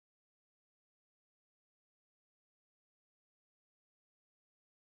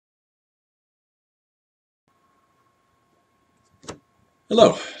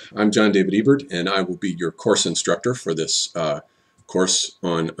Hello, I'm John David Ebert, and I will be your course instructor for this course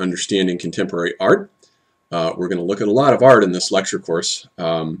on understanding contemporary art. We're going to look at a lot of art in this lecture course,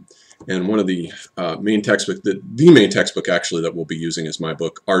 and one of the main textbook, the main textbook actually that we'll be using is my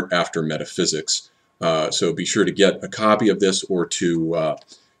book, Art After Metaphysics. So be sure to get a copy of this, or you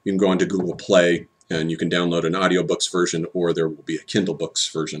can go onto Google Play and you can download an audiobooks version, or there will be a Kindle books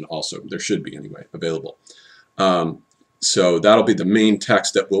version also. There should be anyway, available. So that'll be the main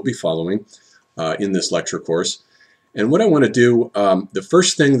text that we'll be following in this lecture course. And what I want to do, the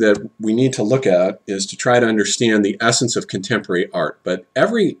first thing that we need to look at is to try to understand the essence of contemporary art. But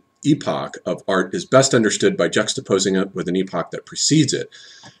every epoch of art is best understood by juxtaposing it with an epoch that precedes it.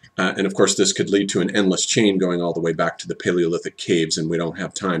 And of course, this could lead to an endless chain going all the way back to the Paleolithic caves, and we don't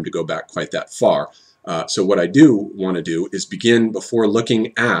have time to go back quite that far. So what I do want to do is begin, before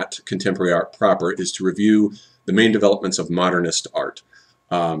looking at contemporary art proper, is to review the main developments of modernist art,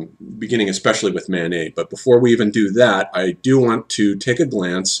 beginning especially with Manet. But before we even do that, I do want to take a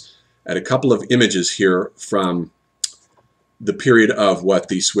glance at a couple of images here from the period of what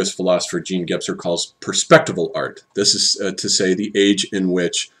the Swiss philosopher Jean Gebser calls perspectival art. This is to say the age in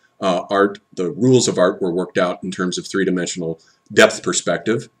which the rules of art were worked out in terms of three-dimensional depth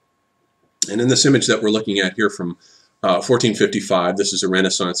perspective. And in this image that we're looking at here from 1455, this is a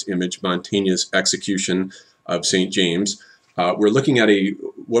Renaissance image, Mantegna's execution of St. James. We're looking at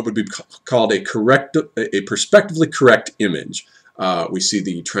what would be called a perspectively correct image. We see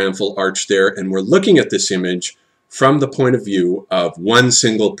the triumphal arch there, and we're looking at this image from the point of view of one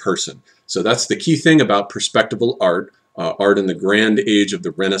single person. So that's the key thing about perspectival art, art in the grand age of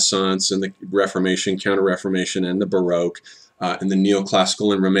the Renaissance and the Reformation, Counter-Reformation, and the Baroque, and the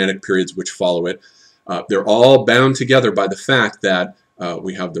neoclassical and Romantic periods which follow it. They're all bound together by the fact that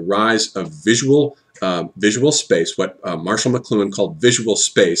we have the rise of visual space, what Marshall McLuhan called visual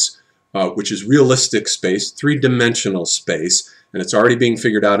space, which is realistic space, three-dimensional space, and it's already being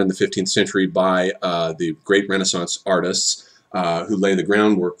figured out in the 15th century by the great Renaissance artists who lay the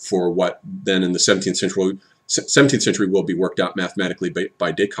groundwork for what then in the 17th century will be worked out mathematically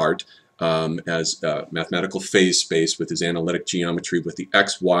by Descartes as mathematical phase space with his analytic geometry with the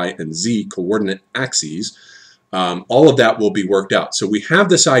x, y, and z coordinate axes. All of that will be worked out. So we have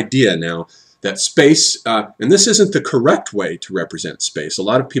this idea now that space, and this isn't the correct way to represent space. A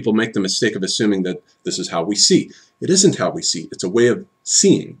lot of people make the mistake of assuming that this is how we see. It isn't how we see. It's a way of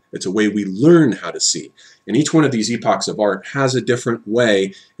seeing. It's a way we learn how to see. And each one of these epochs of art has a different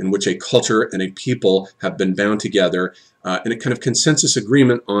way in which a culture and a people have been bound together in a kind of consensus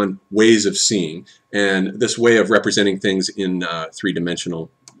agreement on ways of seeing. And this way of representing things in three-dimensional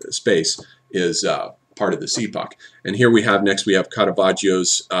space is part of this epoch. And here we have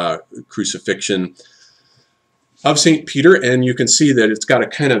Caravaggio's crucifixion of St. Peter, and you can see that it's got a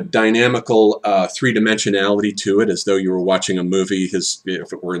kind of dynamical three-dimensionality to it, as though you were watching a movie.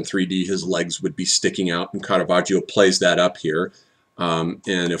 If it were in 3D, his legs would be sticking out, and Caravaggio plays that up here. And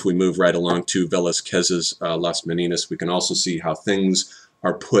if we move right along to Velázquez's Las Meninas, we can also see how things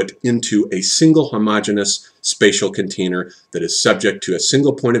are put into a single homogeneous spatial container that is subject to a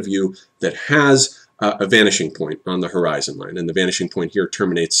single point of view that has a vanishing point on the horizon line. And the vanishing point here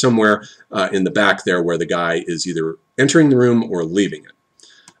terminates somewhere in the back there where the guy is either entering the room or leaving it.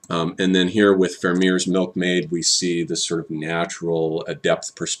 And then here with Vermeer's Milkmaid, we see this sort of natural,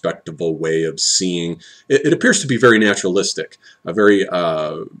 depth perspectival way of seeing. It appears to be very naturalistic, a very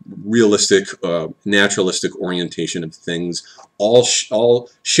realistic, naturalistic orientation of things, all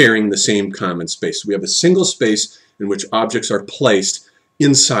sharing the same common space. So we have a single space in which objects are placed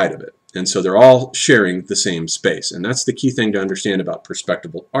inside of it. And so they're all sharing the same space. And that's the key thing to understand about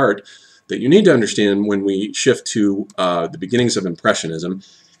perspectival art that you need to understand when we shift to the beginnings of Impressionism.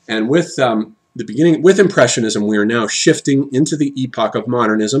 And with Impressionism, we are now shifting into the epoch of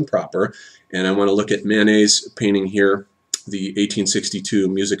Modernism proper. And I want to look at Manet's painting here, the 1862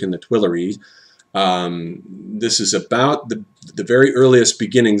 Music in the Tuileries. This is about the very earliest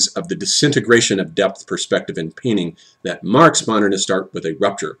beginnings of the disintegration of depth perspective in painting that marks modernist art with a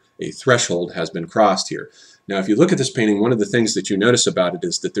rupture. A threshold has been crossed here. Now, if you look at this painting, one of the things that you notice about it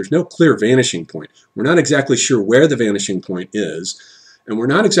is that there's no clear vanishing point. We're not exactly sure where the vanishing point is, and we're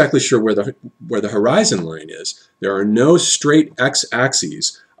not exactly sure where the horizon line is. There are no straight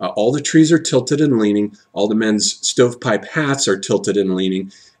x-axes. All the trees are tilted and leaning. All the men's stovepipe hats are tilted and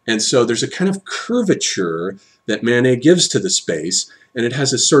leaning. And so there's a kind of curvature that Manet gives to the space, and it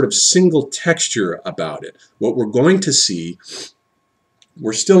has a sort of single texture about it. What we're going to see,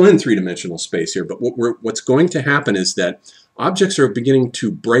 we're still in three-dimensional space here, but what's going to happen is that objects are beginning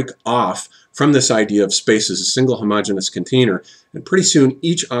to break off from this idea of space as a single homogeneous container, and pretty soon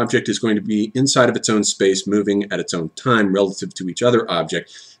each object is going to be inside of its own space, moving at its own time relative to each other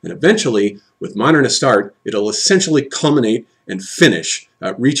object, and eventually, with modernist art, it'll essentially culminate and finish,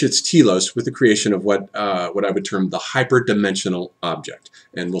 reach its telos with the creation of what I would term the hyperdimensional object,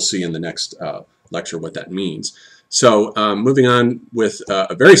 and we'll see in the next lecture what that means. So moving on with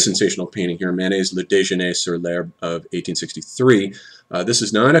a very sensational painting here, Manet's Le Déjeuner sur l'herbe of 1863. This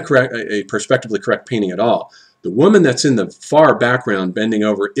is not a perspectively correct painting at all. The woman that's in the far background bending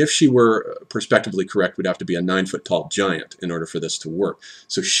over, if she were perspectively correct, would have to be a 9-foot-tall giant in order for this to work.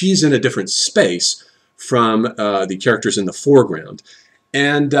 So she's in a different space from the characters in the foreground.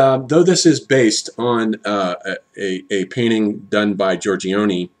 And though this is based on a painting done by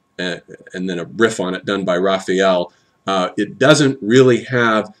Giorgione, and then a riff on it done by Raphael, it doesn't really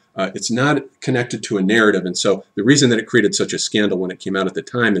have, it's not connected to a narrative, and so the reason that it created such a scandal when it came out at the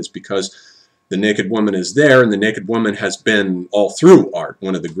time is because the naked woman is there, and the naked woman has been all through art,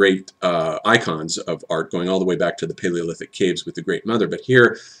 one of the great icons of art, going all the way back to the Paleolithic caves with the Great Mother. But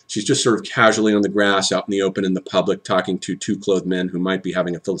here, she's just sort of casually on the grass, out in the open in the public, talking to two clothed men who might be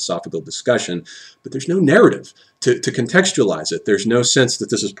having a philosophical discussion, but there's no narrative to contextualize it. There's no sense that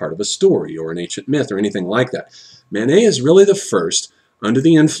this is part of a story or an ancient myth or anything like that. Manet is really the first, under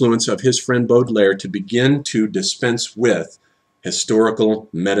the influence of his friend Baudelaire, to begin to dispense with historical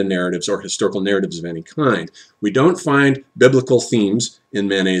meta-narratives or historical narratives of any kind. We don't find biblical themes in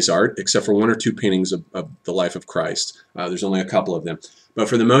Manet's art, except for one or two paintings of the life of Christ. There's only a couple of them. But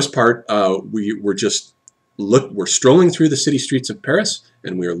for the most part, we're strolling through the city streets of Paris,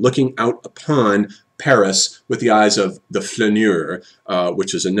 and we are looking out upon Paris with the eyes of the flaneur,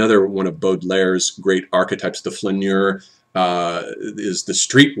 which is another one of Baudelaire's great archetypes. The flaneur is the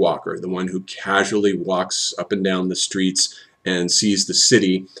streetwalker, the one who casually walks up and down the streets and sees the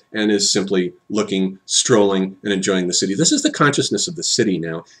city and is simply looking, strolling, and enjoying the city. This is the consciousness of the city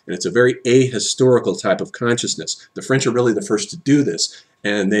now, and it's a very ahistorical type of consciousness. The French are really the first to do this,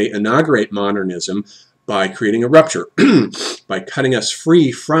 and they inaugurate modernism by creating a rupture, by cutting us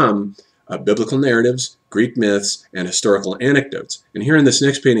free from biblical narratives, Greek myths, and historical anecdotes. And here in this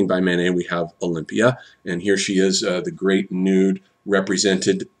next painting by Manet, we have Olympia, and here she is, the great nude,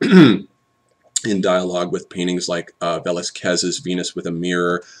 represented in dialogue with paintings like Velasquez's Venus with a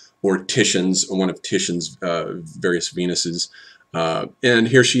Mirror, or Titian's, one of Titian's various Venuses. And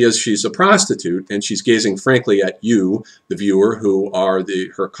here she is, she's a prostitute, and she's gazing frankly at you, the viewer, who are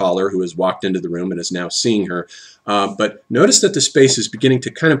her caller, who has walked into the room and is now seeing her. But notice that the space is beginning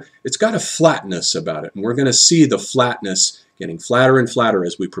to it's got a flatness about it, and we're going to see the flatness getting flatter and flatter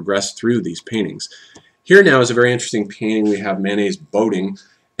as we progress through these paintings. Here now is a very interesting painting. We have Manet's boating.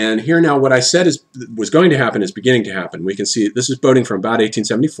 And here now, what I said was going to happen is beginning to happen. We can see this is boating from about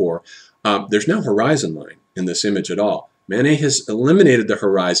 1874. There's no horizon line in this image at all. Manet has eliminated the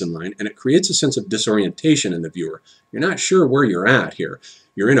horizon line, and it creates a sense of disorientation in the viewer. You're not sure where you're at here.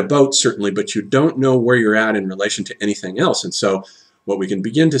 You're in a boat, certainly, but you don't know where you're at in relation to anything else. And so what we can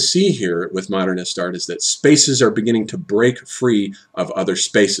begin to see here with modernist art is that spaces are beginning to break free of other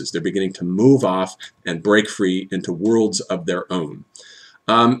spaces. They're beginning to move off and break free into worlds of their own.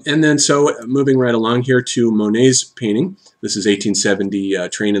 And then so moving right along here to Monet's painting. This is 1870,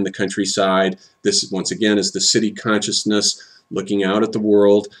 Train in the Countryside. This, once again, is the city consciousness looking out at the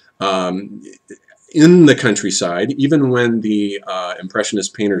world. In the countryside, even when the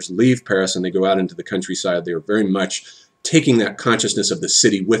Impressionist painters leave Paris and they go out into the countryside, they are very much taking that consciousness of the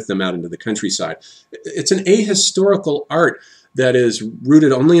city with them out into the countryside. It's an ahistorical art that is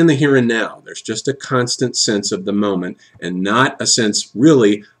rooted only in the here and now. There's just a constant sense of the moment and not a sense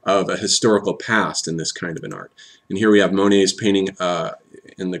really of a historical past in this kind of an art. And here we have Monet's painting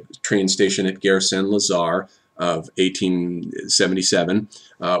in the train station at Gare Saint-Lazare of 1877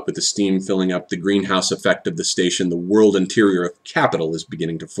 with the steam filling up the greenhouse effect of the station. The world interior of capital is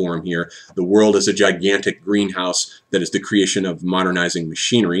beginning to form here. The world is a gigantic greenhouse that is the creation of modernizing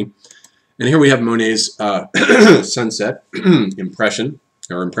machinery. And here we have Monet's sunset impression,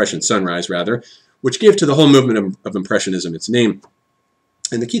 or impression sunrise rather, which gave to the whole movement of Impressionism its name.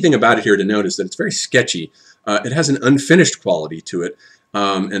 And the key thing about it here to note is that it's very sketchy. It has an unfinished quality to it,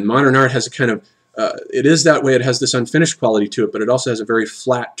 and modern art has a kind of, it is that way, it has this unfinished quality to it, but it also has a very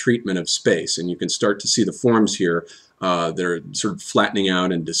flat treatment of space, and you can start to see the forms here that are sort of flattening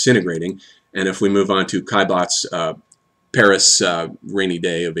out and disintegrating. And if we move on to Caillebott's Paris Rainy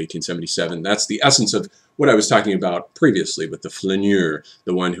Day of 1877. That's the essence of what I was talking about previously with the flaneur,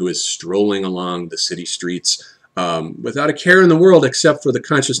 the one who is strolling along the city streets without a care in the world except for the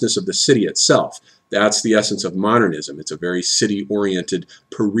consciousness of the city itself. That's the essence of modernism. It's a very city-oriented,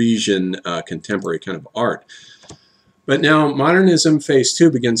 Parisian, contemporary kind of art. But now modernism phase 2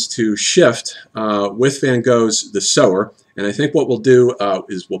 begins to shift with Van Gogh's The Sower. And I think what we'll do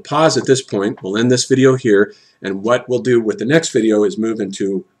is we'll pause at this point. We'll end this video here. And what we'll do with the next video is move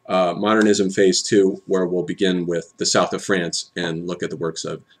into modernism phase 2, where we'll begin with the south of France and look at the works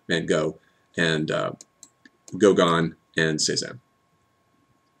of Van Gogh and Gauguin and Cézanne.